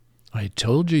I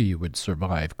told you you would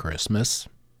survive Christmas.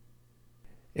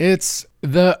 It's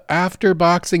the after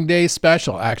Boxing Day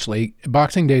special. Actually,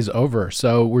 Boxing Day's over,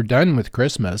 so we're done with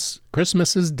Christmas.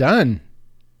 Christmas is done.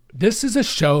 This is a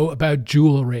show about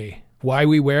jewelry, why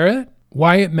we wear it,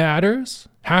 why it matters,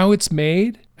 how it's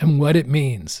made, and what it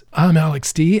means. I'm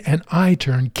Alex D, and I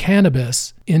turn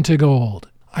cannabis into gold.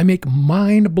 I make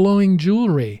mind-blowing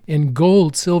jewelry in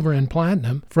gold, silver, and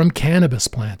platinum from cannabis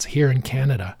plants here in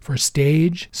Canada for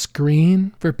stage,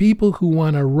 screen, for people who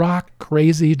want to rock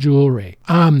crazy jewelry.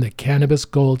 I'm the Cannabis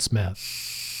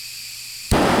Goldsmith.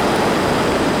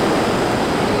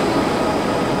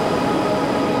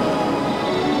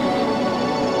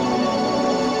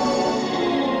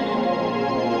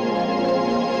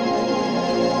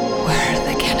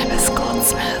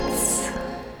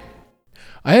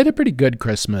 I had a pretty good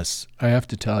Christmas, I have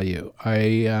to tell you.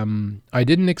 I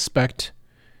didn't expect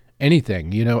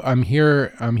anything. You know, I'm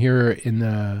here in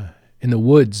the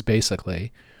woods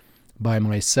basically by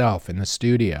myself in the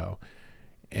studio,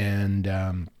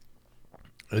 and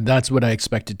that's what I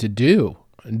expected to do.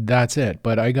 That's it.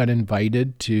 But I got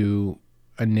invited to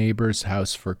a neighbor's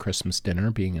house for Christmas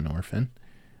dinner, being an orphan,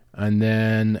 and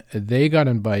then they got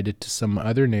invited to some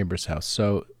other neighbor's house.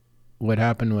 So what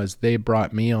happened was they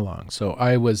brought me along. So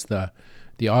I was the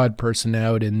odd person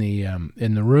out in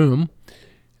the room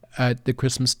at the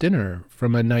Christmas dinner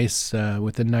from a nice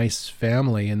with a nice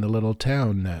family in the little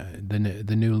town,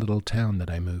 the new little town that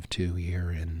I moved to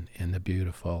here in the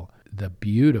beautiful,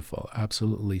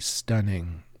 absolutely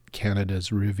stunning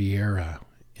Canada's Riviera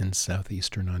in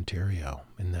southeastern Ontario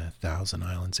in the Thousand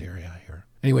Islands area here.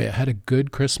 Anyway, I had a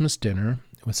good Christmas dinner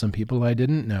with some people I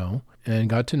didn't know, and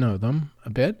got to know them a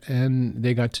bit, and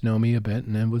they got to know me a bit,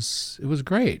 and it was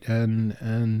great.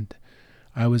 And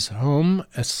I was home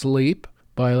asleep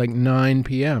by like 9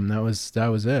 p.m. That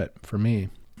was it for me.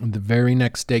 The very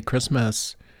next day,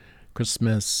 Christmas,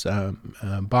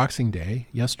 Boxing Day,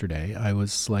 yesterday, I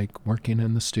was like working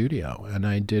in the studio, and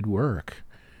I did work,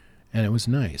 and it was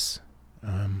nice.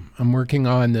 I'm working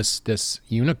on this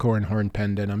unicorn horn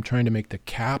pendant. I'm trying to make the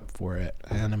cap for it,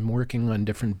 and I'm working on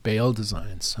different bail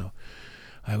designs. So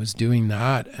I was doing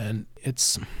that, and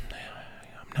I'm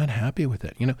not happy with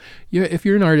it. You know, if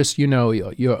you're an artist, you know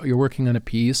you're working on a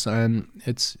piece, and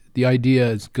the idea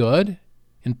is good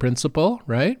in principle,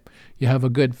 right? You have a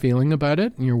good feeling about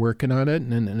it, and you're working on it,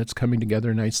 and it's coming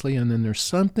together nicely. And then there's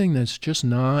something that's just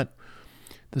not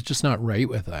right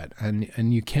with that,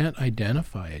 and you can't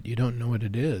identify it. You don't know what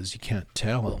it is. You can't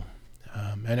tell,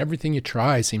 and everything you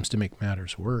try seems to make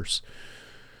matters worse.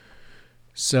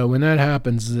 So when that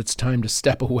happens, it's time to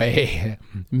step away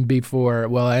before.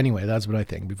 Well, anyway, that's what I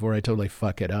think. Before I totally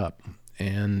fuck it up,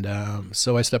 and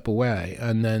so I step away,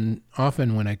 and then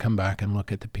often when I come back and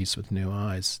look at the piece with new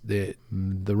eyes, the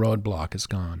roadblock is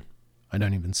gone. I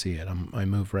don't even see it. I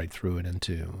move right through it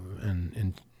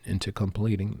into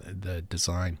completing the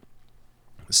design.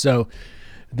 So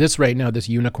this right now, this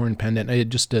unicorn pendant,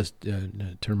 just to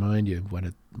remind you of what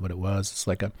it was,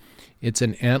 it's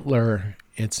an antler.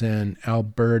 It's an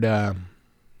Alberta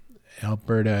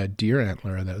deer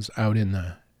antler that was out in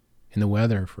the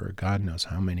weather for God knows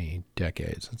how many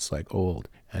decades. It's like old.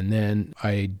 And then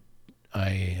I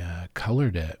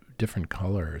colored it different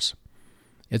colors.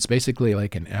 It's basically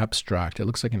like an abstract. It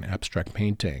looks like an abstract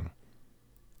painting,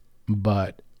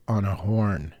 but on a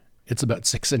horn. It's about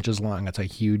 6 inches long. It's a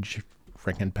huge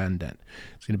freaking pendant.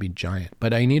 It's going to be giant.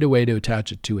 But I need a way to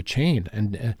attach it to a chain,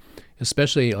 and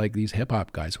especially like these hip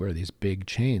hop guys wear these big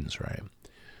chains, right?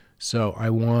 So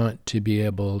I want to be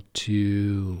able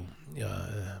to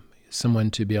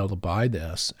someone to be able to buy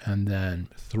this and then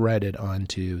thread it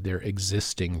onto their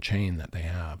existing chain that they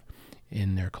have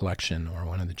in their collection, or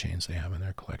one of the chains they have in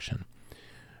their collection,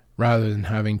 rather than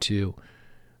having to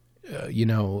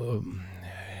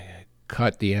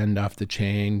cut the end off the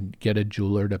chain, get a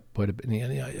jeweler to put it.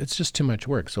 It's just too much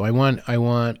work. So I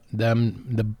want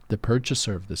them, the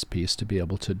purchaser of this piece, to be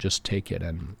able to just take it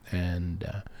and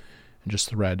just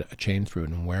thread a chain through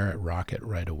it and wear it, rock it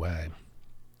right away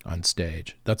on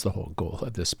stage. That's the whole goal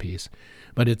of this piece.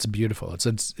 But it's beautiful. It's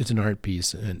an art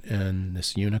piece, and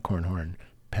this unicorn horn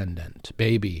pendant,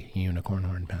 baby unicorn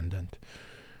horn pendant.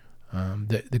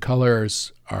 The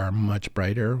colors are much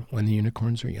brighter when the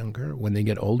unicorns are younger. When they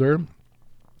get older,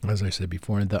 as I said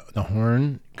before, the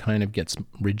horn kind of gets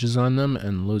ridges on them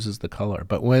and loses the color.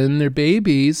 But when they're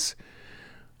babies,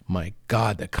 my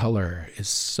God, the color is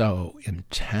so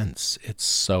intense. It's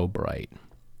so bright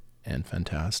and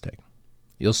fantastic.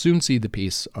 You'll soon see the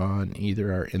piece on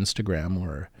either our Instagram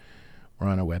or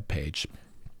on a webpage.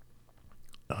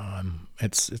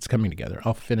 It's coming together.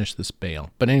 I'll finish this bale.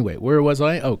 But anyway, where was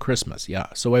I? Oh, Christmas. Yeah.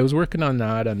 So I was working on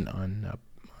that on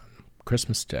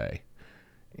Christmas Day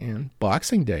and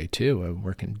Boxing Day too.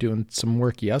 I'm doing some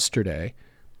work yesterday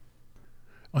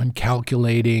on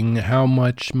calculating how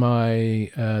much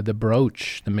my the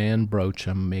brooch, the man brooch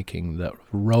I'm making, the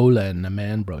Roland, the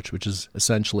man brooch, which is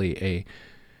essentially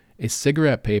a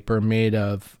cigarette paper made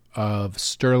of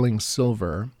sterling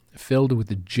silver filled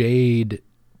with jade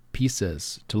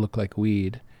pieces to look like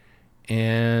weed,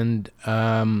 and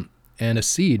a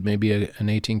seed, maybe an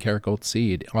 18-karat gold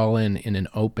seed, all in an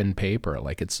open paper,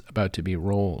 like it's about to be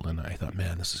rolled. And I thought,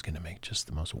 man, this is going to make just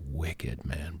the most wicked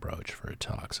man brooch for a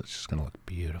talk. So it's just going to look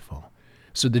beautiful.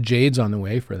 So the jade's on the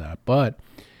way for that. But,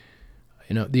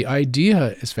 the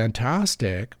idea is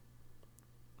fantastic,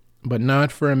 but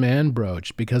not for a man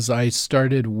brooch, because I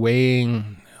started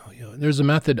weighing. There's a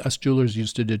method us jewelers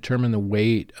use to determine the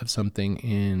weight of something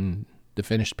in the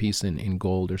finished piece in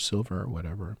gold or silver or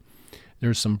whatever.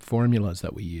 There's some formulas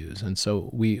that we use. And so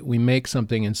we make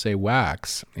something in, say,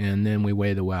 wax, and then we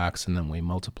weigh the wax, and then we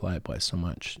multiply it by so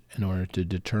much in order to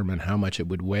determine how much it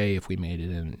would weigh if we made it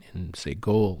in say,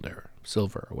 gold or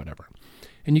silver or whatever.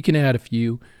 And you can add a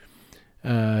few.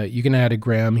 You can add a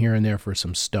gram here and there for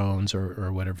some stones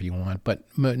or whatever you want, but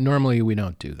normally we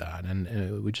don't do that,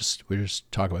 and we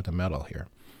just talk about the metal here.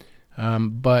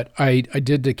 But I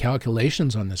did the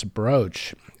calculations on this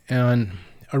brooch, and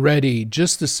already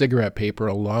just the cigarette paper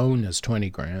alone is 20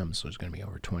 grams. So it's going to be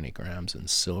over 20 grams in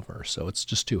silver. So it's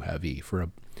just too heavy for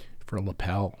a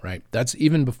lapel, right? That's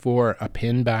even before a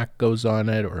pin back goes on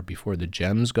it, or before the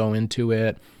gems go into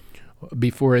it,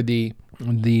 before the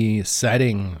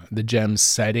setting, the gem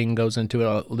setting goes into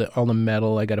it, all the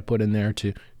metal I got to put in there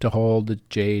to hold the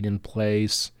jade in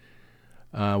place,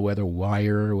 whether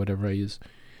wire or whatever I use.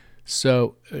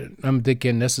 So I'm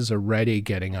thinking this is already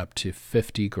getting up to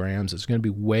 50 grams. It's going to be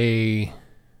way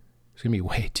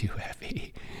too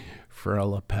heavy for a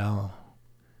lapel,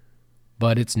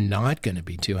 but it's not going to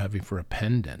be too heavy for a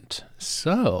pendant.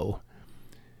 So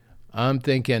I'm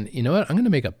thinking, you know what? I'm going to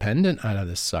make a pendant out of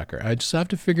this sucker. I just have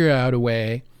to figure out a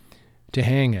way to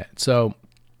hang it. So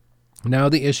now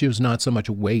the issue is not so much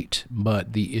weight,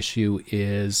 but the issue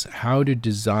is how to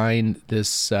design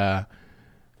this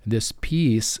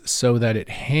piece so that it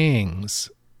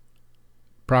hangs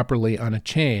properly on a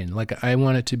chain. Like I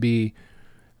want it to be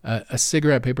a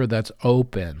cigarette paper that's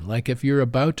open. Like if you're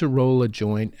about to roll a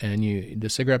joint and the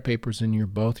cigarette paper's in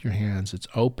both your hands, it's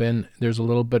open. There's a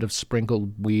little bit of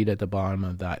sprinkled weed at the bottom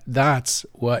of that. That's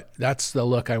the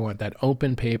look I want. That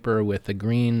open paper with the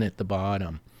green at the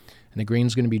bottom, and the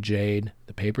green's going to be jade.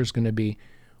 The paper's going to be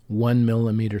 1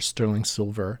 millimeter sterling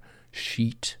silver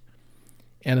sheet,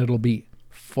 and it'll be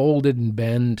folded and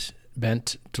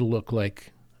bent to look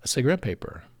like a cigarette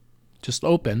paper. Just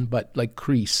open, but like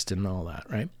creased and all that,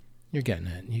 right? You're getting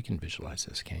it. You can visualize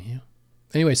this, can't you?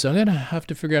 Anyway, so I'm going to have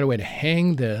to figure out a way to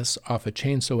hang this off a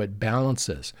chain so it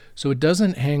balances. So it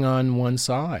doesn't hang on one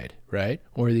side, right?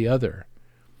 Or the other.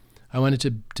 I want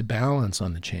it to balance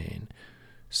on the chain.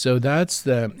 So that's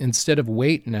instead of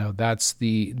weight now, that's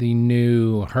the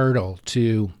new hurdle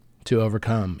to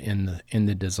overcome in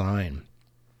the design.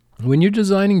 When you're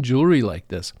designing jewelry like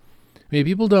this, I mean,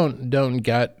 people don't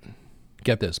get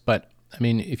this, but I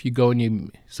mean, if you go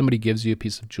and somebody gives you a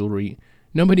piece of jewelry,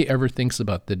 nobody ever thinks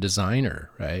about the designer,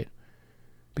 right?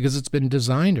 Because it's been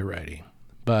designed already.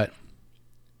 But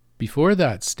before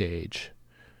that stage,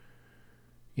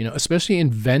 especially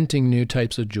inventing new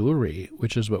types of jewelry,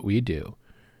 which is what we do.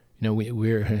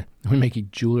 We're making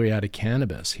jewelry out of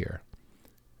cannabis here,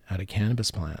 out of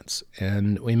cannabis plants,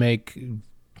 and we make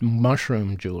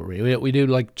mushroom jewelry. We do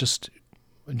like just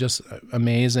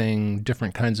amazing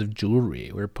different kinds of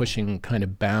jewelry. We're pushing kind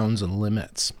of bounds and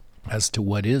limits as to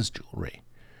what is jewelry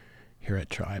here at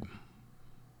Tribe.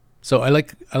 So I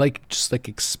like just like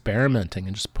experimenting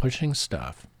and just pushing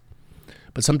stuff.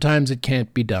 But sometimes it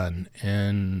can't be done,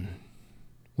 and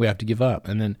we have to give up.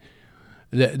 And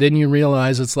then you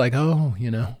realize it's like,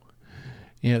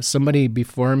 somebody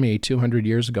before me 200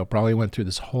 years ago probably went through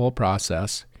this whole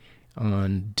process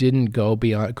and didn't go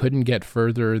beyond, couldn't get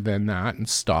further than that, and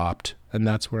stopped. And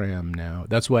that's where I am now.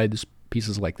 That's why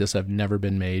pieces like this have never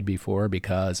been made before,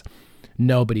 because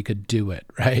nobody could do it,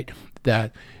 right?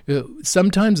 That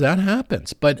sometimes that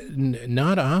happens, but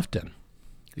not often.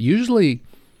 Usually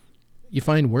you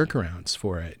find workarounds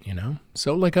for it,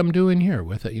 So like I'm doing here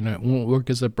with it, it won't work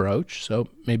as a brooch, so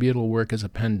maybe it'll work as a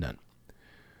pendant.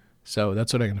 So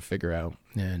that's what I'm going to figure out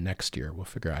next year. We'll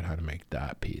figure out how to make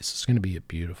that piece. It's going to be a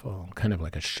beautiful, kind of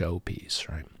like a show piece,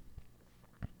 right?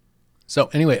 So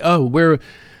anyway,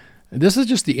 This is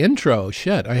just the intro.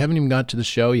 Shit, I haven't even got to the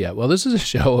show yet. Well, this is a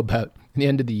show about the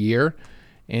end of the year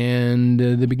and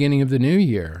the beginning of the new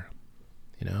year.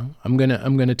 You know, I'm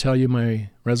gonna tell you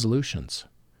my resolutions,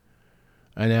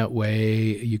 and that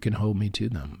way you can hold me to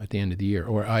them at the end of the year,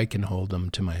 or I can hold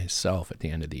them to myself at the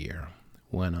end of the year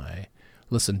when I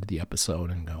listen to the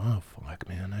episode and go, oh fuck,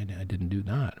 man, I didn't do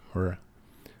that, or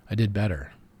I did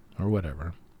better, or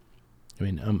whatever. I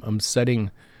mean, I'm setting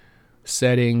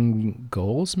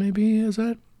goals. Maybe is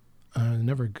that? I'm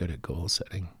never good at goal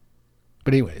setting.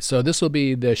 But anyway, so this will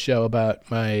be the show about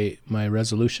my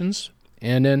resolutions,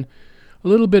 and then a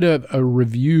little bit of a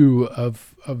review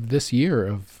of this year,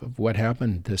 of what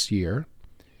happened this year.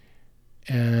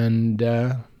 And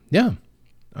yeah,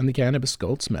 on the Cannabis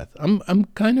Goldsmith. I'm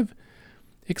kind of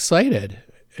excited.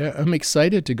 I'm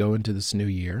excited to go into this new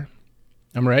year.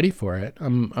 I'm ready for it.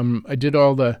 I did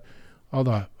all the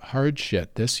hard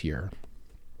shit this year.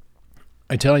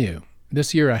 I tell you,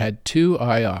 this year I had 2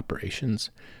 eye operations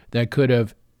that could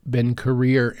have been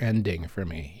career ending for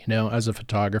me, you know, as a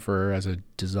photographer, as a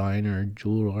designer,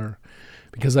 jeweler,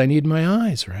 because I need my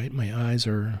eyes, right? My eyes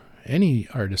any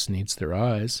artist needs their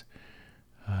eyes,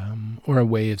 or a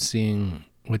way of seeing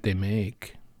what they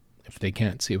make if they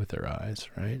can't see with their eyes,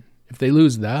 right? If they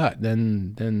lose that,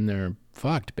 then they're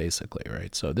fucked, basically,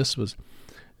 right? So this was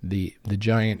the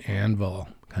giant anvil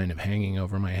kind of hanging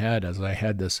over my head as I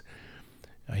had these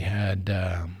eye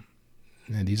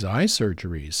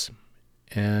surgeries.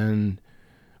 And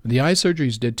the eye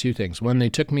surgeries did 2 things. One, they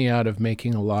took me out of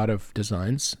making a lot of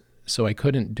designs, so I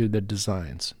couldn't do the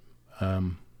designs.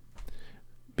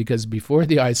 Because before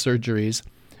the eye surgeries,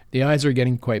 the eyes were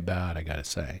getting quite bad, I gotta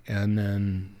say. And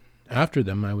then after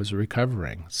them, I was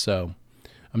recovering. So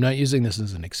I'm not using this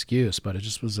as an excuse, but it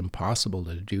just was impossible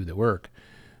to do the work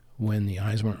when the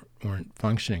eyes weren't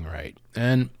functioning right.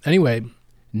 And anyway,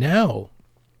 now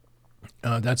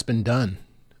that's been done.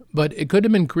 But it could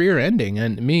have been career ending,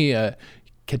 and me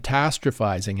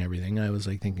catastrophizing everything. I was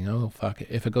like thinking, oh, fuck,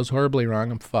 if it goes horribly wrong,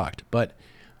 I'm fucked. But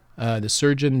the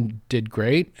surgeon did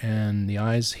great, and the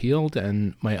eyes healed,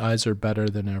 and my eyes are better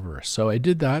than ever. So I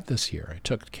did that this year. I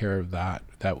took care of that.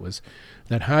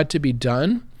 That had to be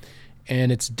done, and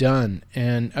it's done.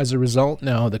 And as a result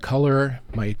now,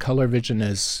 my color vision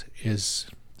is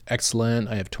excellent.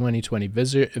 I have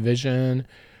 20/20 vision.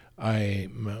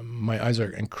 My eyes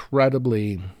are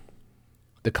incredibly...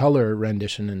 The color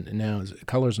rendition now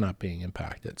color's not being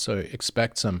impacted. So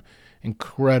expect some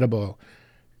incredible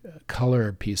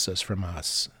color pieces from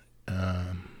us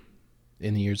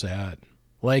in the years ahead.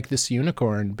 Like this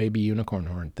baby unicorn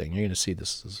horn thing. You're going to see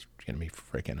this is going to be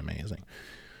freaking amazing.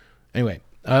 Anyway,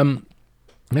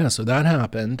 yeah, so that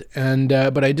happened. And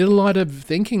but I did a lot of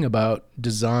thinking about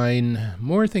design and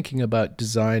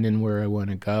where I want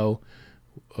to go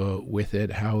with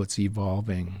it, how it's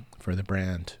evolving for the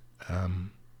brand.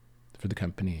 For the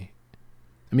company.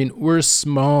 I mean, we're a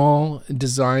small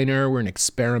designer. We're an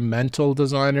experimental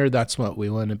designer. That's what we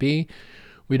want to be.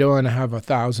 We don't want to have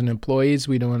 1,000 employees.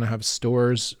 We don't want to have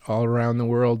stores all around the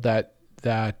world that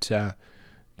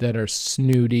are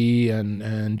snooty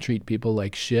and treat people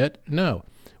like shit. No,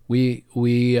 we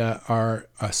are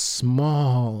a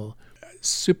small,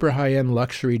 super high-end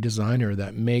luxury designer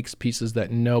that makes pieces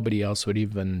that nobody else would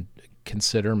even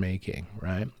consider making,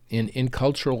 right? In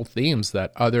cultural themes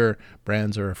that other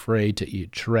brands are afraid to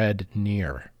tread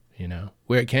near, you know.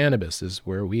 Where cannabis is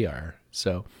where we are.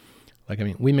 So, like, I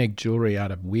mean, we make jewelry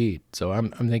out of weed. So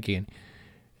I'm thinking,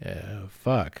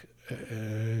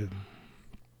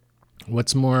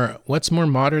 what's more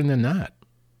modern than that?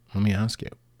 Let me ask you.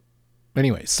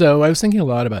 Anyway, so I was thinking a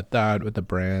lot about that with the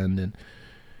brand and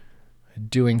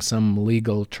doing some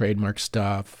legal trademark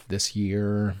stuff this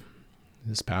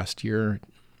past year.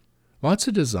 Lots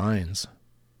of designs.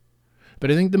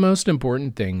 But I think the most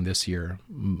important thing this year,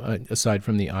 aside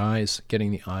from the eyes,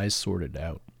 getting the eyes sorted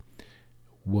out,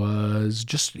 was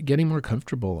just getting more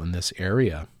comfortable in this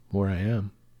area where I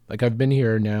am. Like, I've been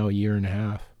here now a year and a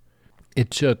half. It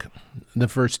took the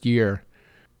first year,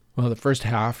 well, the first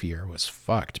half year was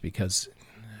fucked because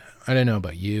I don't know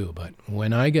about you, but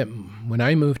when I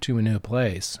move to a new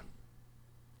place,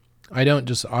 I don't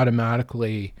just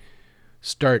automatically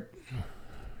start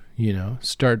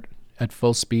at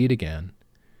full speed again.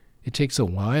 It takes a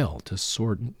while to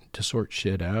sort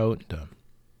shit out, to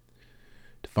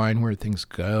find where things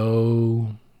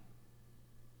go,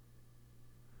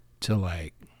 to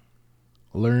like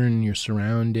learn your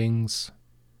surroundings,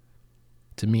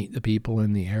 to meet the people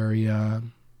in the area,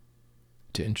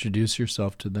 to introduce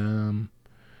yourself to them.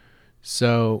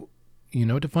 So,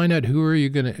 to find out who are you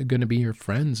gonna be your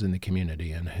friends in the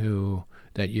community, and who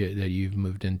that you've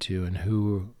moved into, and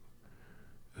who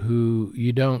who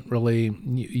you don't really,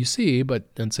 you see, but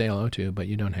and say hello to, but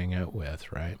you don't hang out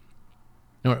with, right?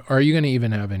 Or are you going to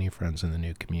even have any friends in the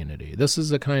new community?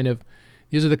 These are the kind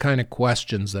of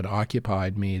questions that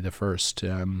occupied me the first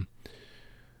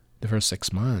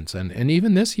 6 months, and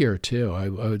even this year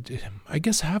too. I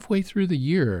guess halfway through the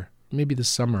year, maybe the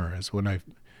summer, is when I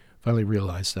finally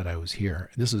realized that I was here.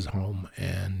 This is home,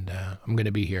 and I'm going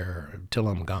to be here till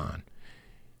I'm gone.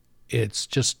 It's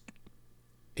just,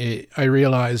 I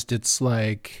realized it's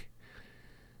like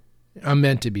I'm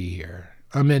meant to be here.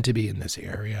 I'm meant to be in this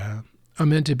area. I'm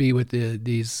meant to be with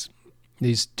these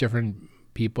different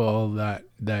people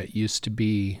that used to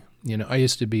be, I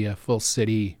used to be a full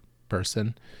city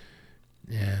person,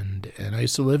 and I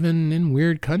used to live in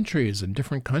weird countries and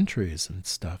different countries and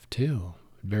stuff too,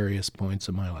 at various points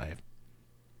in my life.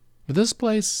 But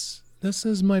this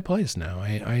is my place now.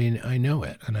 I know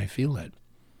it and I feel it.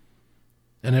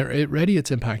 And already it's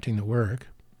impacting the work,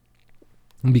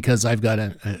 because I've got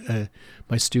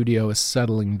my studio is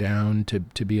settling down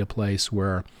to be a place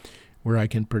where I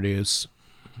can produce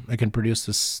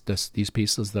these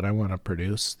pieces that I want to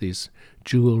produce, these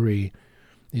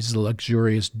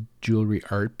luxurious jewelry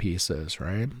art pieces,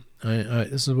 right?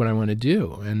 This is what I want to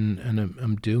do, and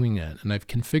I'm doing it, and I've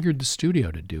configured the studio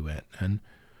to do it, and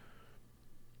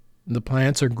the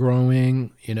plants are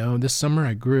growing. This summer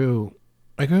I grew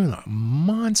a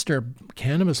monster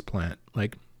cannabis plant.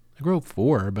 Like, I grew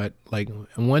 4, but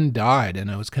one died,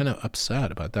 and I was kind of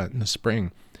upset about that in the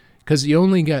spring, because you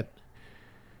only get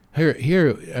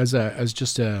here as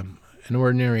just an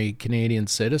ordinary Canadian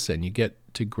citizen, you get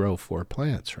to grow 4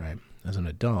 plants, right, as an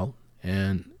adult,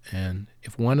 and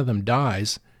if one of them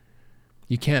dies,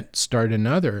 you can't start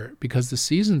another because the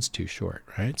season's too short,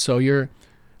 right? So you're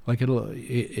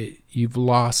you've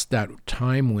lost that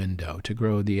time window to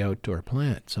grow the outdoor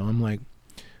plant. So I'm like,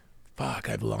 fuck,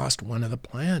 I've lost one of the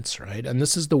plants, right? And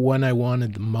this is the one I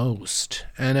wanted the most.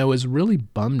 And I was really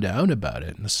bummed out about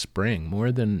it in the spring,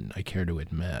 more than I care to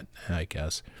admit, I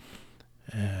guess,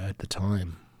 at the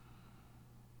time.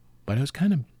 But I was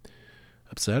kind of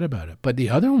upset about it. But the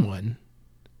other one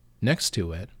next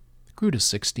to it grew to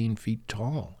 16 feet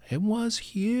tall. It was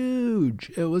huge.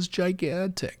 It was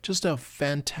gigantic. Just a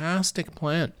fantastic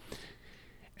plant.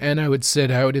 And I would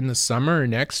sit out in the summer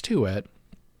next to it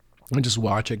and just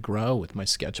watch it grow with my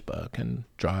sketchbook and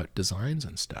draw out designs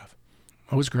and stuff.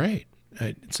 It was great.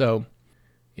 I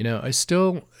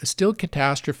still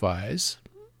catastrophize,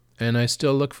 and I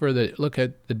still look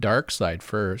at the dark side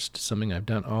first, something I've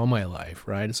done all my life,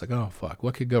 right? It's like, oh, fuck,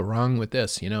 what could go wrong with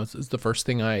this? It's the first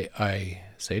thing I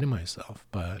say to myself,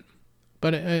 but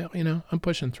I'm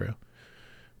pushing through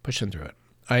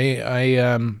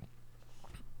it.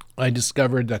 I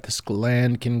discovered that this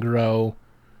land can grow,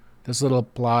 this little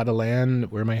plot of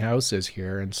land where my house is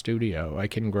here in studio, I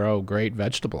can grow great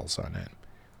vegetables on it.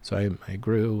 So I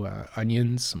grew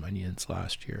some onions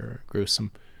last year. I grew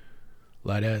some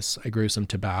lettuce. I grew some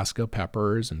Tabasco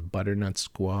peppers and butternut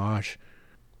squash,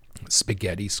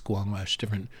 spaghetti squash,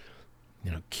 different,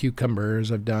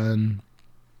 cucumbers I've done.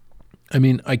 I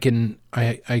mean, I can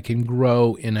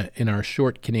grow in our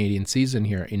short Canadian season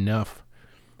here enough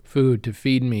food to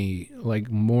feed me,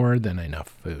 like more than enough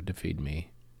food to feed me.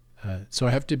 So I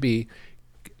have to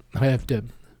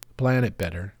plan it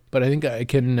better. But I think I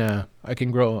can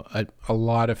grow a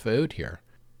lot of food here.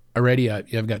 Already,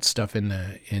 I've got stuff in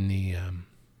the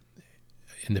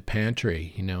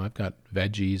pantry. I've got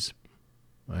veggies.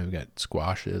 I've got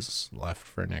squashes left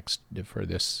for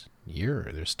this year.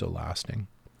 They're still lasting.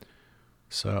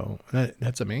 So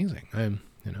that's amazing.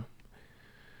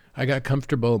 I got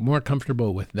more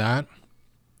comfortable with that.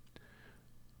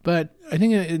 But I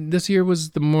think this year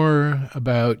was more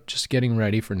about just getting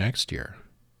ready for next year.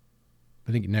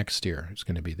 I think next year is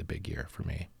going to be the big year for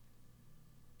me.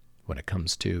 When it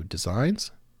comes to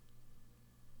designs,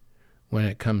 when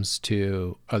it comes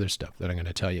to other stuff that I'm going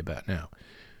to tell you about now.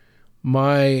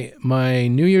 My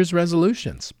New Year's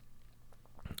resolutions.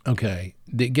 Okay,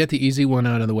 get the easy one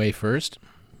out of the way first.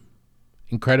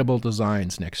 Incredible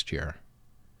designs next year.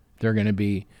 They're going to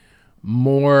be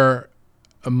more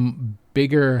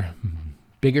bigger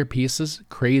pieces,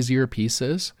 crazier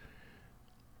pieces,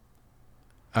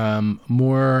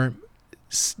 more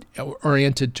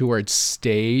oriented towards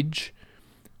stage,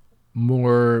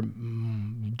 more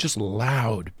just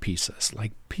loud pieces,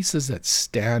 like pieces that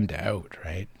stand out,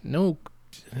 right?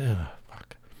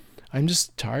 Fuck. I'm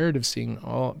just tired of seeing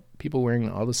all people wearing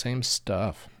all the same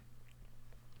stuff.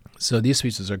 So these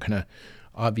pieces are going to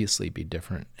obviously be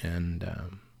different. And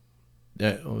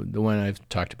the one I've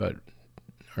talked about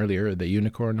earlier,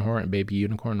 the baby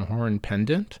unicorn horn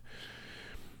pendant,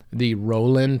 The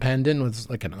Roland pendant was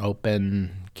like an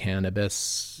open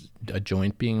cannabis, a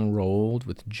joint being rolled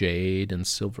with jade and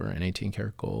silver and 18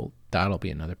 karat gold. That'll be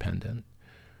another pendant.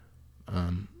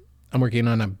 I'm working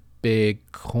on a big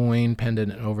coin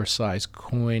pendant, an oversized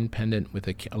coin pendant with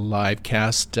a live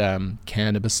cast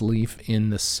cannabis leaf in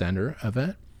the center of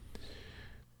it.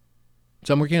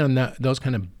 So I'm working on those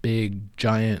kind of big,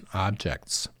 giant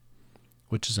objects,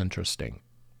 which is interesting,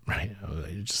 right?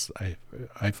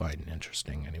 I find it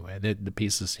interesting anyway. The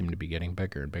pieces seem to be getting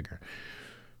bigger and bigger.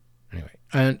 Anyway,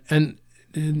 and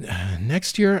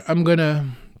next year I'm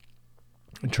gonna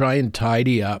try and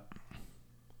tidy up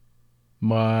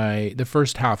the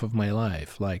first half of my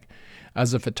life. Like,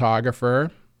 as a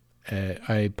photographer,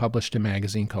 I published a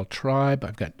magazine called Tribe.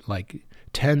 I've got like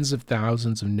tens of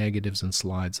thousands of negatives and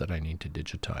slides that I need to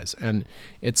digitize, and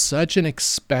it's such an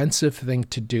expensive thing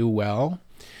to do well,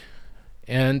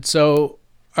 and so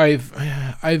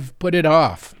I've put it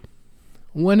off.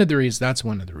 That's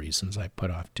one of the reasons I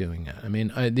put off doing it. I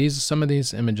mean, some of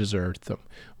these images are,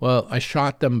 I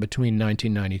shot them between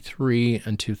 1993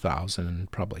 and 2000,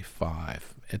 probably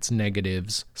 5. It's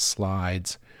negatives,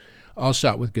 slides, all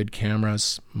shot with good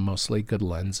cameras, mostly good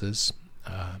lenses.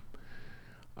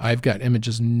 I've got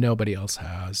images nobody else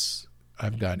has.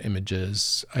 I've got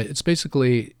images. It's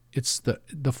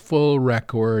the full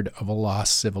record of a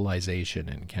lost civilization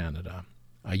in Canada,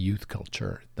 a youth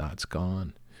culture that's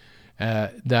gone.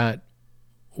 That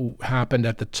happened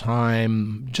at the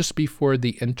time just before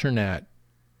the internet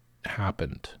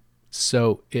happened.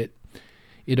 So the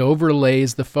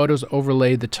photos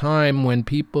overlay the time when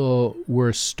people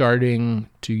were starting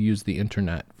to use the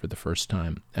internet for the first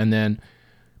time. And then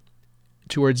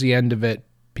towards the end of it,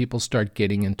 people start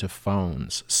getting into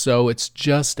phones. So it's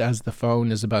just as the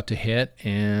phone is about to hit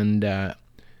and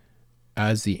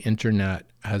as the internet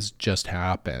has just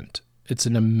happened. It's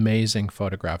an amazing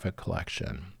photographic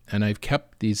collection, and I've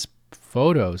kept these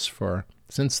photos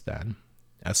since then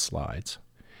as slides.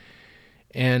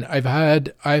 And I've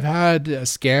had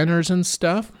scanners and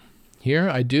stuff here.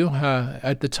 I do have.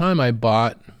 At the time, I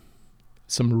bought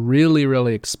some really,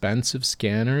 really expensive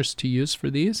scanners to use for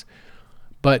these,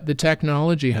 but the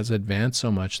technology has advanced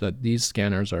so much that these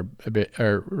scanners are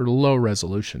low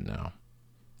resolution now,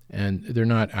 and they're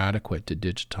not adequate to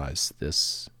digitize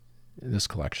this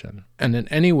collection. And in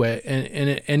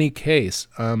any case,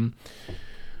 the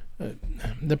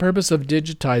purpose of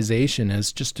digitization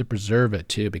is just to preserve it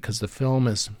too, because the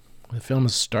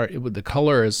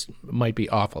color might be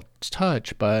awful to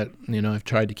touch, but I've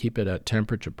tried to keep it at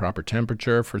proper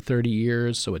temperature for 30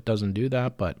 years, so it doesn't do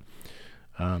that. But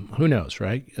who knows,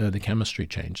 right? The chemistry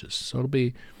changes, so it'll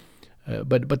be.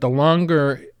 But the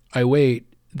longer I wait,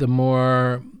 the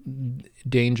more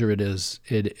dangerous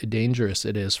it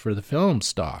is for the film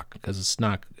stock, because it's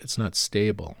not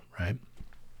stable, right?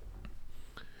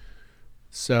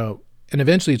 So, and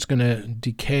eventually it's going to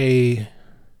decay.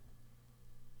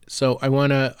 So I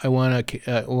want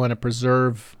to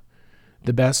preserve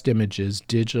the best images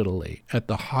digitally at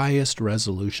the highest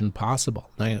resolution possible.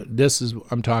 Now,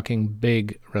 I'm talking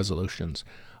big resolutions,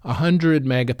 100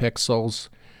 megapixels.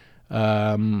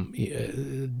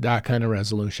 That kind of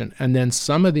resolution. And then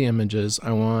some of the images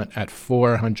I want at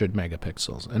 400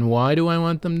 megapixels. And why do I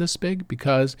want them this big?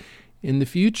 Because in the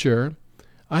future,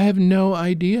 I have no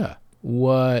idea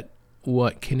what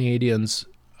Canadians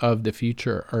of the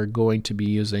future are going to be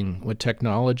using, what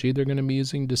technology they're going to be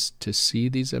using to see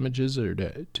these images or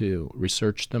to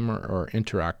research them or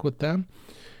interact with them.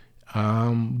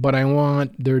 But I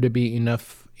want there to be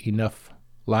enough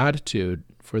latitude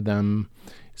for them.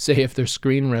 Say if their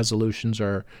screen resolutions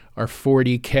are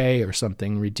 40K or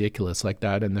something ridiculous like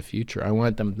that in the future, I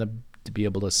want them to be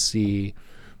able to see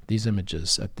these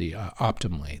images at the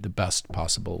optimally, the best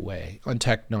possible way on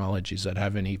technologies that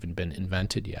haven't even been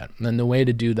invented yet. And the way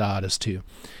to do that is to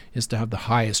have the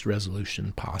highest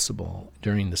resolution possible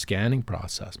during the scanning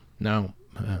process. Now,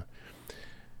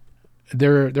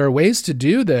 there are ways to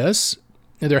do this.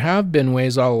 There have been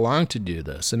ways all along to do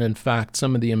this. And in fact,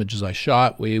 some of the images I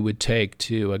shot, we would take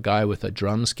to a guy with a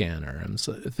drum scanner. And it's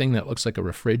a thing that looks like a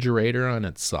refrigerator on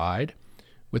its side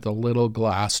with a little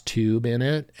glass tube in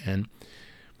it. And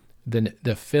then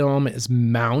the film is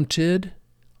mounted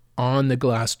on the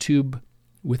glass tube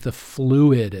with a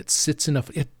fluid. It sits in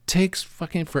it takes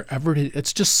fucking forever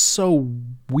it's just so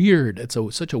weird. It's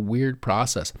such a weird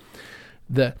process.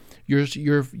 Your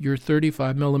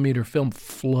 35 millimeter film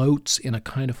floats in a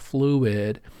kind of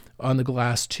fluid on the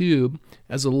glass tube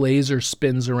as a laser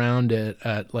spins around it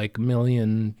at like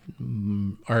million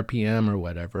RPM or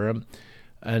whatever,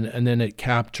 and then it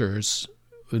captures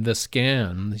the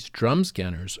scan, these drum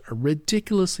scanners, are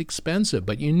ridiculously expensive,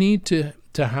 but you need to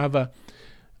have a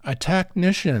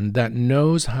technician that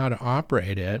knows how to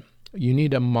operate it. You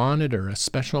need a monitor, a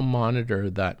special monitor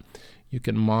that you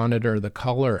can monitor the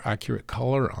color, accurate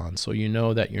color on, so you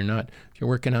know that you're not, if you're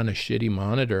working on a shitty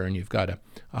monitor and you've got a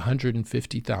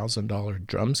 $150,000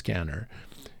 drum scanner,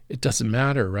 it doesn't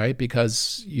matter, right?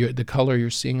 Because the color you're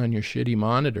seeing on your shitty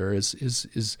monitor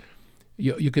is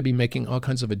you could be making all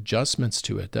kinds of adjustments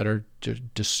to it that are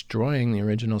destroying the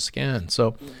original scan.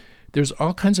 So there's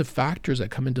all kinds of factors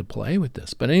that come into play with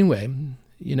this. But anyway,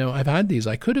 I've had these.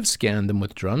 I could have scanned them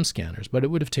with drum scanners, but it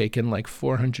would have taken like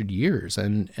 400 years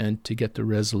and to get the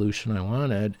resolution I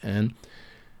wanted. And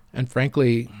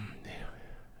frankly,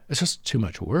 it's just too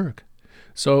much work.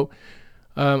 So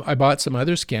I bought some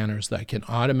other scanners that can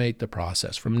automate the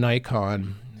process from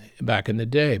Nikon back in the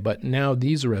day, but now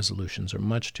these resolutions are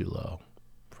much too low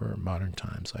for modern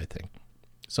times, I think.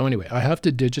 So anyway, I have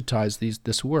to digitize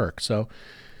this work. So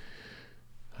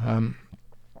I've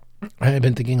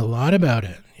been thinking a lot about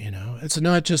it. It's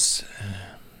not just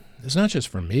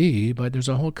for me, but there's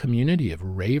a whole community of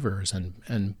ravers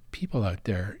and people out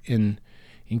there in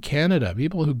Canada,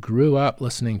 people who grew up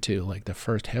listening to like the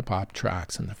first hip hop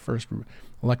tracks and the first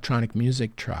electronic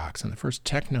music tracks and the first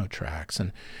techno tracks,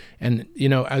 and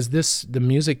as the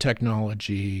music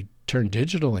technology turned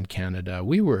digital in Canada,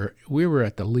 we were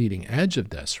at the leading edge of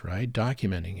this, right?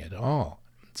 Documenting it all.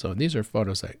 So these are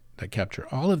photos that capture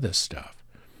all of this stuff.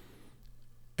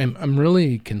 I'm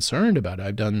really concerned about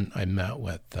it.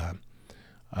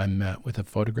 I met with a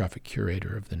photographic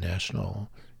curator of the National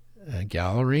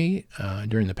Gallery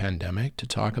during the pandemic to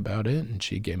talk about it, and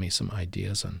she gave me some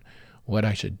ideas on what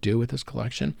I should do with this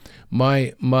collection.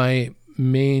 My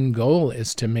main goal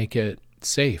is to make it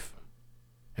safe.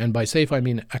 And by safe, I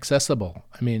mean accessible.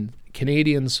 I mean,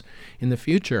 Canadians in the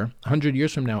future, 100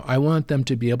 years from now, I want them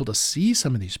to be able to see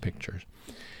some of these pictures.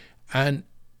 And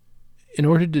in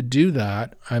order to do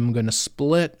that, I'm going to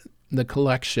split the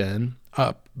collection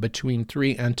up between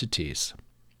 3 entities,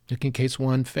 in case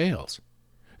one fails.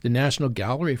 The National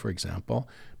Gallery, for example,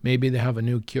 maybe they have a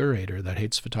new curator that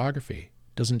hates photography,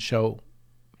 doesn't show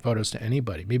photos to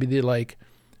anybody. Maybe they like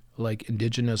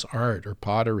indigenous art or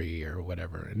pottery or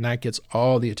whatever, and that gets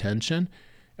all the attention.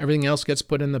 Everything else gets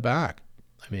put in the back.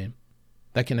 I mean,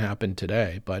 that can happen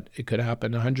today, but it could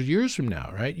happen 100 years from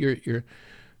now, right? Your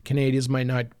Canadians might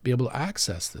not be able to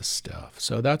access this stuff.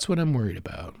 So that's what I'm worried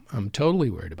about. I'm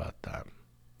totally worried about that.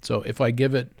 So if I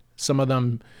give some of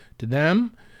them to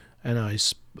them, and I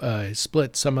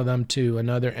split some of them to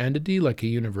another entity, like a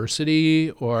university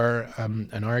or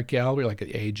an art gallery, like an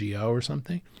AGO or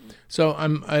something. So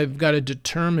I've got to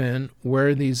determine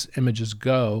where these images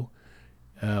go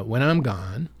when I'm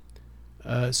gone,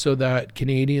 so that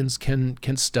Canadians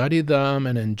can study them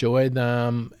and enjoy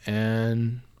them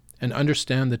and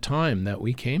understand the time that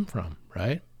we came from,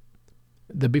 right?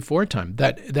 The before time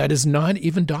that is not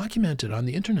even documented on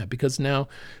the internet, because now,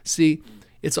 see,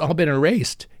 it's all been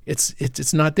erased.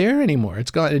 It's not there anymore.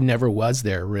 It's gone. It never was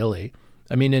there, really.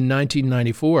 I mean, in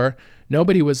 1994,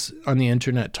 nobody was on the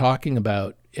internet talking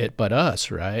about it but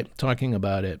us, right? Talking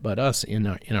about it but us in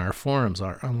our forums,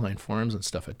 our online forums and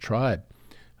stuff at Tribe.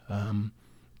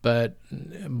 But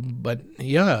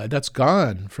yeah, that's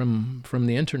gone from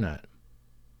the internet,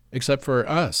 except for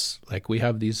us. Like, we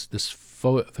have this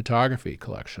photography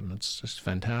collection. It's just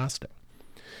fantastic.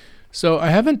 So I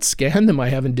haven't scanned them. I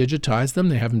haven't digitized them.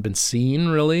 They haven't been seen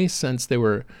really since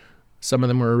some of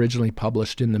them were originally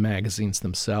published in the magazines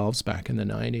themselves back in the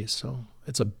 90s. So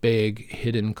it's a big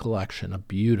hidden collection, a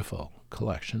beautiful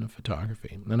collection of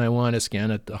photography. And I want to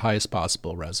scan at the highest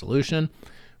possible resolution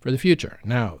for the future.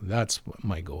 Now, that's what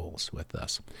my goals with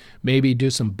this. Maybe do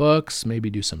some books, maybe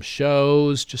do some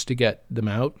shows just to get them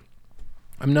out.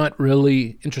 I'm not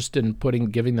really interested in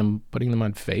putting them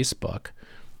on Facebook.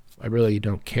 I really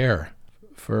don't care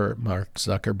for Mark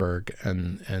Zuckerberg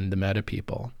and the Meta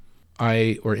people.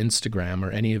 Or Instagram or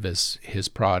any of his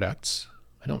products.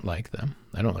 I don't like them.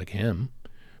 I don't like him.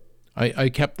 I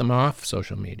kept them off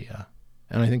social media,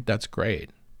 and I think that's great.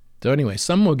 So anyway,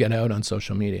 some will get out on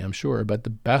social media, I'm sure, but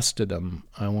the best of them,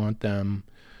 I want them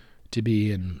to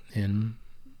be in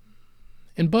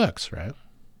books, right?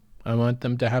 I want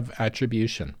them to have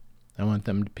attribution. I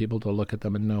want people to look at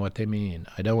them and know what they mean.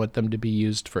 I don't want them to be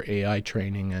used for AI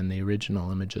training and the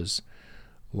original images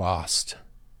lost.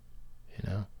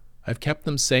 I've kept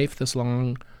them safe this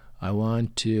long. I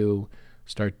want to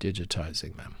start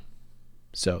digitizing them.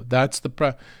 So that's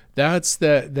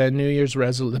the New Year's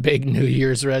the big New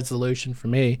Year's resolution for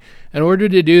me. In order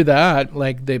to do that,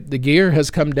 like the gear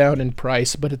has come down in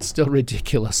price, but it's still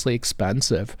ridiculously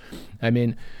expensive. I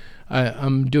mean,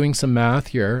 I'm doing some math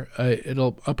here.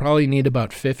 I'll probably need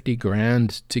about 50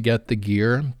 grand to get the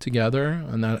gear together,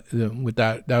 and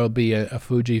that will be a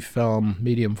Fujifilm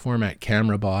medium format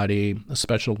camera body, a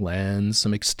special lens,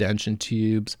 some extension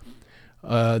tubes,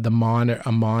 a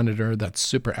monitor that's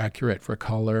super accurate for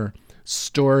color,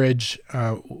 storage,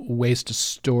 ways to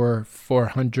store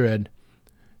 400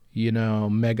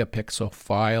 megapixel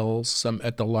files.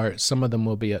 Some of them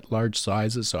will be at large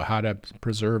sizes, so how to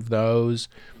preserve those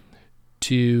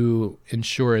to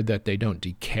ensure that they don't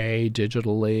decay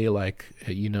digitally, like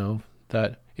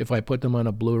that if I put them on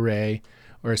a Blu-ray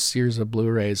or a series of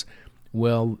Blu-rays,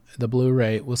 will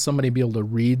somebody be able to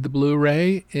read the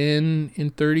Blu-ray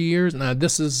in 30 years? Now,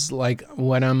 this is like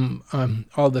what I'm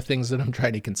all the things that I'm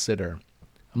trying to consider.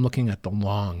 I'm looking at the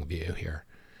long view here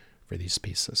for these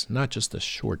pieces, not just the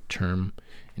short-term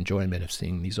enjoyment of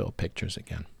seeing these old pictures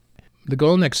again. The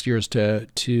goal next year is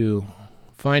to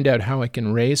find out how I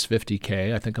can raise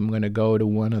 50K. I think I'm going to go to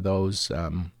one of those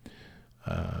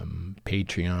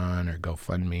Patreon or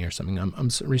GoFundMe or something.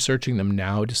 I'm researching them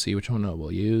now to see which one I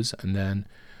will use, and then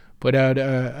put out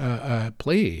a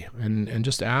plea and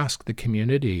just ask the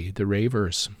community, the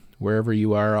ravers, wherever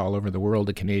you are all over the world,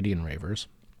 the Canadian ravers,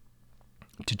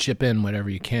 to chip in whatever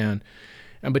you can.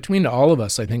 And between all of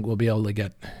us, I think we'll be able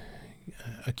to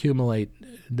accumulate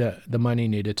the money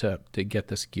needed to get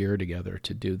this gear together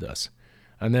to do this.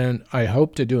 And then I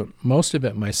hope to do most of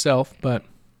it myself, but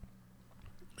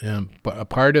a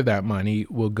part of that money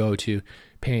will go to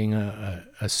paying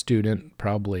a student,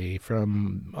 probably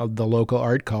from the local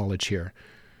art college here,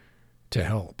 to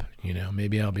help.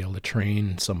 Maybe I'll be able to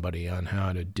train somebody on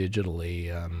how to digitally,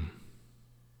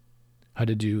 how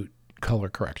to do color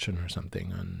correction or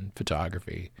something on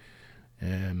photography,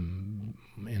 in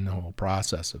the whole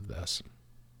process of this.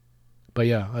 But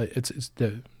yeah, it's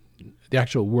the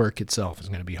actual work itself is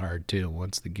going to be hard too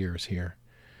once the gear is here.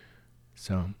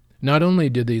 So not only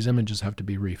do these images have to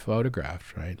be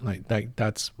rephotographed, right? Like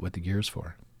that's what the gear's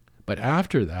for. But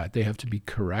after that, they have to be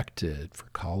corrected for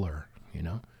color,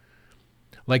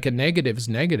 Like a negative is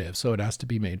negative, so it has to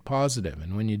be made positive.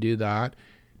 And when you do that,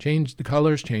 the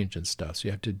colors change and stuff. So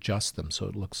you have to adjust them so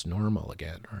it looks normal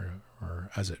again,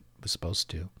 or as it was supposed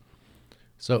to.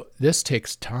 So this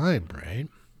takes time, right?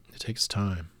 It takes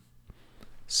time.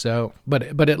 So, but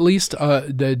at least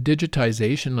the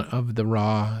digitization of the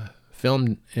raw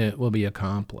film will be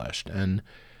accomplished, and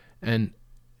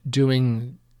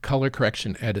doing color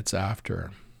correction edits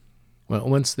after. Well,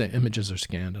 once the images are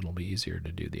scanned, it'll be easier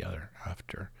to do the other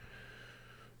after.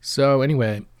 So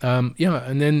anyway,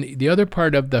 and then the other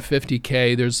part of the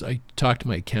 50K, I talked to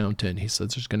my accountant. He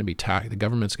says there's going to be the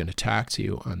government's going to tax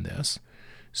you on this.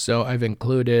 So I've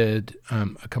included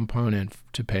a component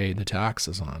to pay the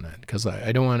taxes on it, because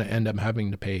I don't want to end up having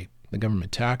to pay the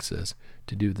government taxes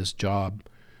to do this job,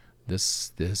 this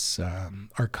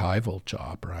archival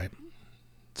job, right?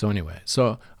 So anyway,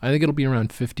 so I think it'll be around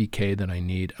 50K that I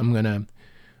need. I'm gonna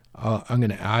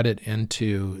add it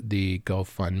into the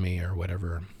GoFundMe or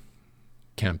whatever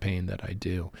campaign that I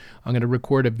do. I'm gonna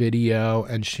record a video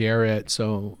and share it.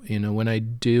 So when I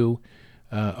do.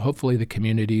 Hopefully the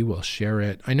community will share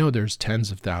it. I know there's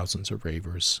tens of thousands of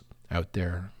ravers out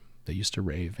there that used to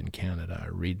rave in Canada,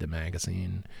 read the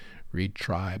magazine, read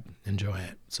Tribe, enjoy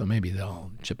it. So maybe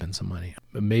they'll chip in some money.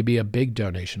 But maybe a big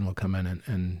donation will come in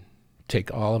and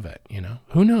take all of it,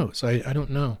 Who knows? I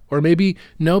don't know. Or maybe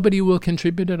nobody will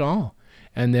contribute at all.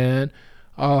 And then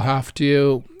I'll have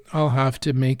to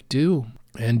make do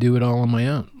and do it all on my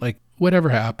own. Like whatever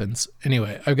happens.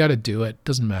 Anyway, I've got to do it.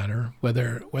 Doesn't matter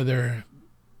whether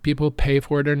people pay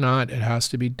for it or not, it has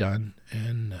to be done,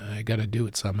 and I got to do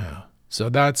it somehow. So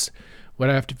that's what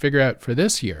I have to figure out for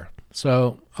this year.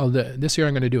 So this year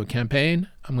I'm going to do a campaign.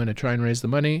 I'm going to try and raise the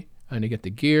money. I'm going to get the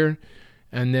gear,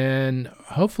 and then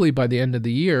hopefully by the end of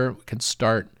the year we can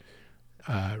start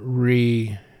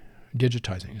digitizing,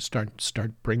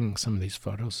 start bringing some of these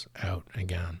photos out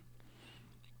again.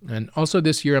 And also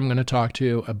this year I'm going to talk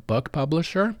to a book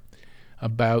publisher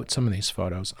about some of these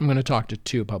photos. I'm going to talk to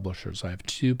two publishers. I have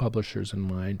two publishers in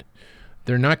mind.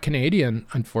 They're not Canadian,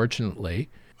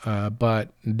 unfortunately, but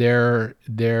they're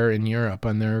in Europe,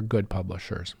 and they're good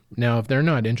publishers. Now, if they're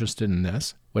not interested in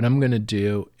this, what I'm going to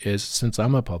do is, since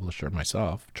I'm a publisher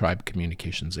myself, Tribe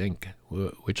Communications Inc.,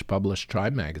 which published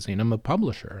Tribe magazine, I'm a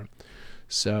publisher.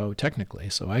 So technically,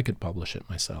 I could publish it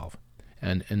myself.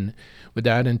 And what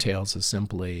that entails is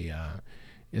simply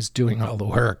is doing all the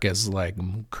work, is like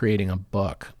creating a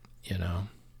book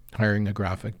hiring a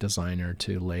graphic designer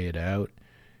to lay it out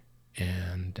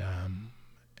and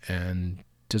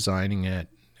designing it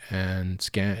and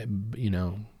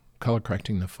color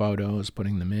correcting the photos,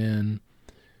 putting them in,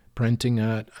 printing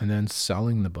it, and then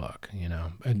selling the book,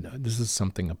 And this is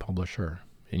something a publisher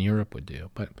in Europe would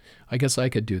do, but I guess I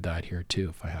could do that here too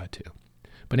if I had to.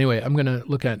 But anyway, I'm going to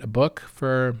look at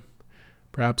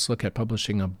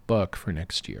publishing a book for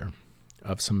next year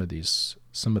of some of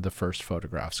the first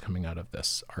photographs coming out of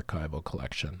this archival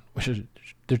collection,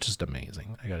 they're just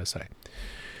amazing, I gotta say.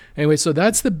 Anyway, so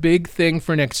that's the big thing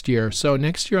for next year. So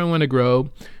next year I want to grow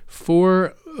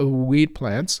 4 weed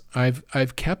plants.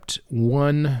 I've kept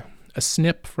a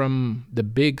snip from the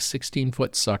big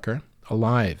 16-foot sucker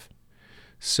alive.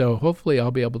 So hopefully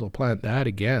I'll be able to plant that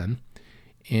again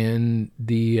in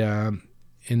the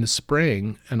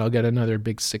spring, and I'll get another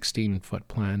big 16-foot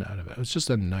plant out of it. It's just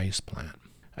a nice plant.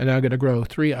 And I'm going to grow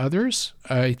 3 others.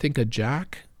 I think a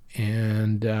jack,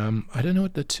 and I don't know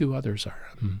what the 2 others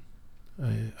are.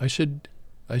 I should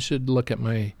look at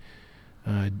my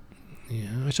I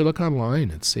should look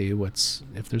online and see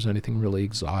if there's anything really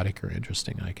exotic or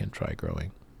interesting I can try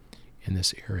growing in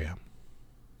this area.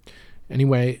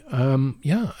 Anyway,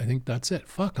 I think that's it.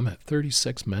 Fuck, I'm at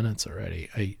 36 minutes already.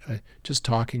 I just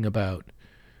talking about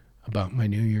my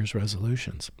New Year's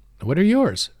resolutions. What are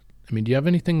yours? I mean, do you have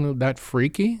anything that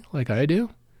freaky like I do?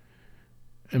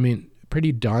 I mean,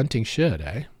 pretty daunting shit,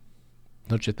 eh?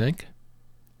 Don't you think?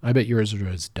 I bet yours are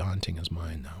as daunting as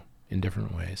mine, though, in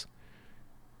different ways.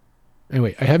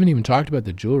 Anyway, I haven't even talked about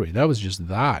the jewelry. That was just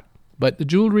that. But the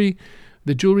jewelry,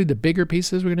 the bigger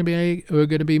pieces we're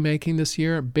going to be making this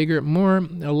year,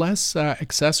 less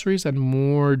accessories and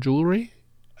more jewelry.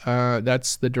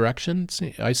 That's the direction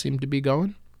I seem to be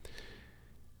going.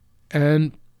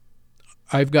 And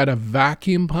I've got a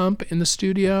vacuum pump in the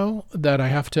studio that I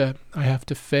have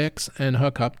to fix and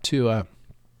hook up to a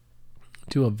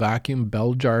vacuum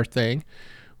bell jar thing,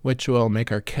 which will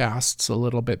make our casts a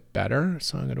little bit better.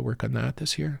 So I'm going to work on that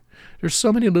this year. There's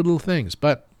so many little things.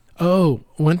 But,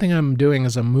 one thing I'm doing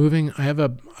is I'm moving. I have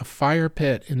a fire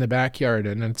pit in the backyard,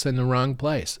 and it's in the wrong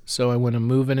place. So I want to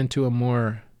move it into a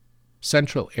more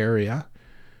central area.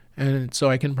 And so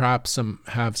I can perhaps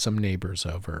have some neighbors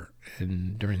over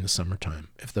during the summertime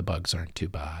if the bugs aren't too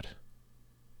bad.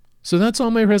 So that's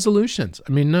all my resolutions.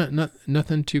 I mean,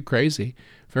 nothing too crazy.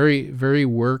 Very, very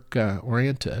work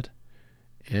oriented,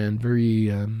 and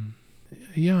very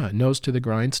nose to the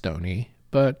grindstone-y.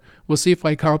 But we'll see if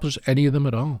I accomplish any of them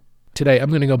at all. Today, I'm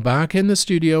going to go back in the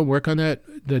studio, work on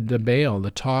the bale,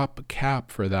 the top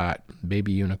cap for that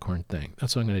baby unicorn thing.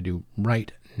 That's what I'm going to do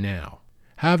right now.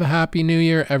 Have a happy new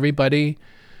year, everybody,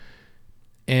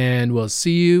 and we'll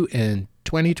see you in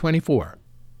 2024.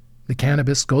 The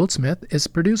Cannabis Goldsmith is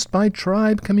produced by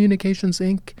Tribe Communications,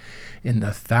 Inc. in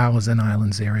the Thousand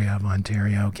Islands area of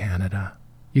Ontario, Canada.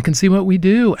 You can see what we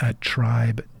do at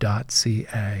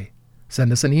tribe.ca.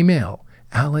 Send us an email,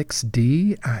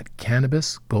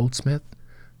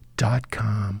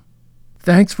 alexd@cannabisgoldsmith.com.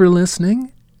 Thanks for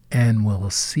listening, and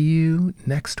we'll see you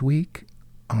next week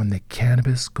on the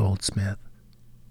Cannabis Goldsmith.